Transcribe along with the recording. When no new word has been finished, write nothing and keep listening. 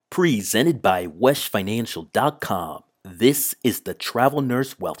Presented by WeshFinancial.com. This is the Travel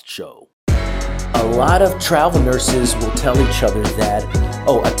Nurse Wealth Show. A lot of travel nurses will tell each other that,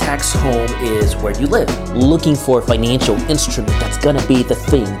 a tax home is where you live. Looking for a financial instrument that's gonna be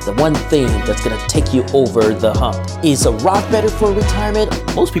the one thing that's gonna take you over the hump. Is a Roth better for retirement?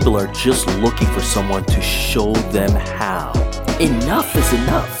 Most people are just looking for someone to show them how. Enough is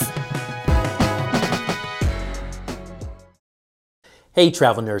enough. Hey,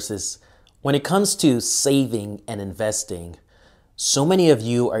 travel nurses. When it comes to saving and investing, so many of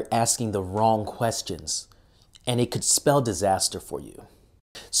you are asking the wrong questions, and it could spell disaster for you.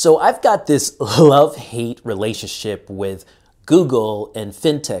 So I've got this love-hate relationship with Google and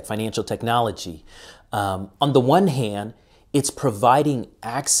fintech, financial technology. On the one hand, it's providing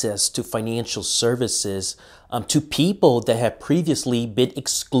access to financial services to people that have previously been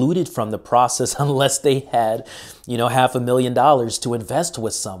excluded from the process unless they had, $500,000 to invest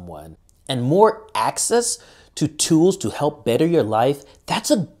with someone. And more access to tools to help better your life,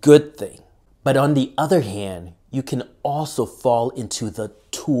 that's a good thing. But on the other hand, you can also fall into the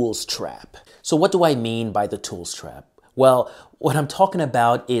tools trap. So what do I mean by the tools trap? Well, what I'm talking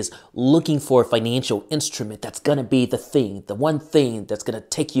about is looking for a financial instrument that's going to be the one thing that's going to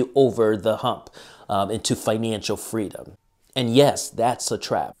take you over the hump into financial freedom. And yes, that's a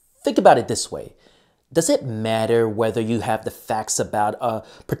trap. Think about it this way. Does it matter whether you have the facts about a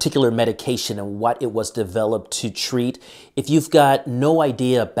particular medication and what it was developed to treat if you've got no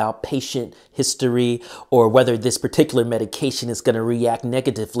idea about patient history or whether this particular medication is going to react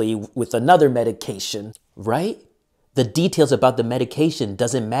negatively with another medication, right? The details about the medication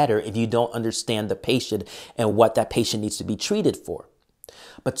doesn't matter if you don't understand the patient and what that patient needs to be treated for.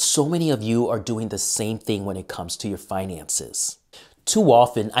 But so many of you are doing the same thing when it comes to your finances. Too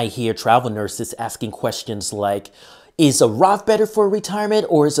often I hear travel nurses asking questions like, is a Roth better for retirement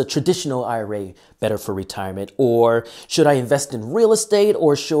or is a traditional IRA better for retirement? Or should I invest in real estate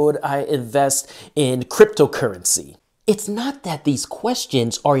or should I invest in cryptocurrency? It's not that these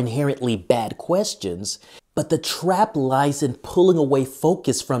questions are inherently bad questions, but the trap lies in pulling away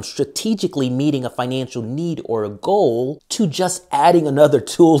focus from strategically meeting a financial need or a goal to just adding another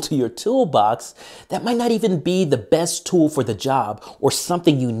tool to your toolbox that might not even be the best tool for the job or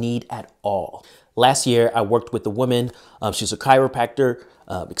something you need at all. Last year, I worked with a woman. She's a chiropractor,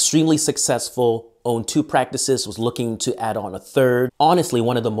 extremely successful, owned 2 practices, was looking to add on a 3rd. Honestly,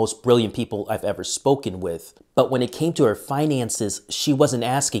 one of the most brilliant people I've ever spoken with. But when it came to her finances, she wasn't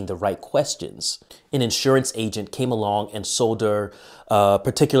asking the right questions. An insurance agent came along and sold her a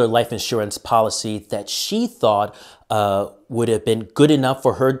particular life insurance policy that she thought would have been good enough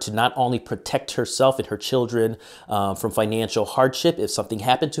for her to not only protect herself and her children from financial hardship if something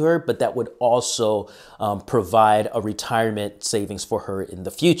happened to her, but that would also provide a retirement savings for her in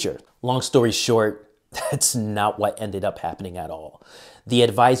the future. Long story short, that's not what ended up happening at all. The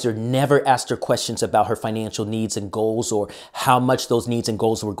advisor never asked her questions about her financial needs and goals or how much those needs and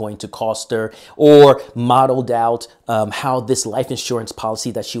goals were going to cost her or modeled out how this life insurance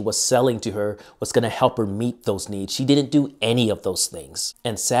policy that she was selling to her was going to help her meet those needs. She didn't do any of those things.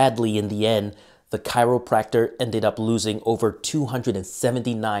 And sadly, in the end, the chiropractor ended up losing over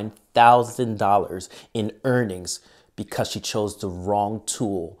 $279,000 in earnings because she chose the wrong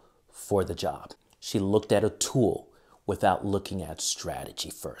tool for the job. She looked at a tool without looking at strategy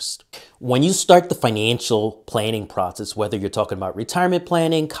first. When you start the financial planning process, whether you're talking about retirement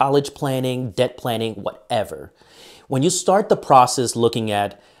planning, college planning, debt planning, whatever, when you start the process looking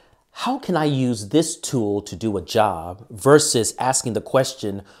at how can I use this tool to do a job versus asking the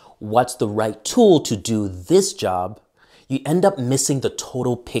question, what's the right tool to do this job, you end up missing the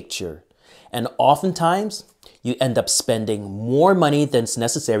total picture. And oftentimes, you end up spending more money than's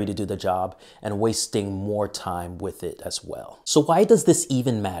necessary to do the job and wasting more time with it as well. So why does this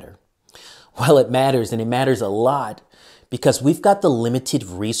even matter? Well, it matters, and it matters a lot because we've got the limited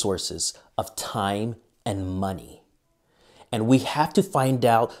resources of time and money. And we have to find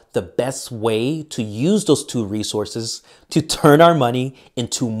out the best way to use those 2 resources to turn our money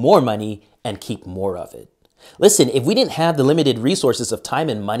into more money and keep more of it. Listen, if we didn't have the limited resources of time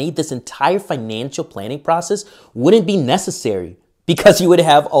and money, this entire financial planning process wouldn't be necessary because you would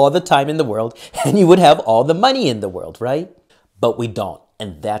have all the time in the world and you would have all the money in the world, right? But we don't,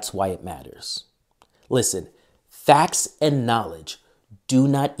 and that's why it matters. Listen, facts and knowledge do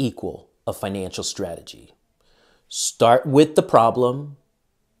not equal a financial strategy. Start with the problem,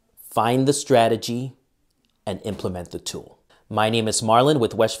 find the strategy, and implement the tool. My name is Marlon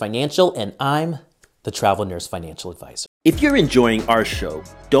with Wesh Financial, and I'm the Travel Nurse Financial Advisor. If you're enjoying our show,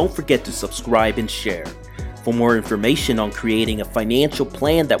 don't forget to subscribe and share. For more information on creating a financial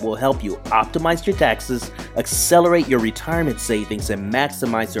plan that will help you optimize your taxes, accelerate your retirement savings, and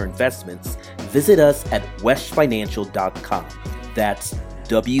maximize your investments, visit us at weshfinancial.com. That's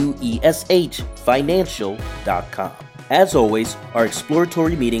WESH Financial.com. As always, our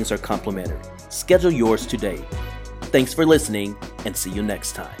exploratory meetings are complimentary. Schedule yours today. Thanks for listening, and see you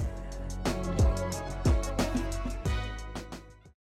next time.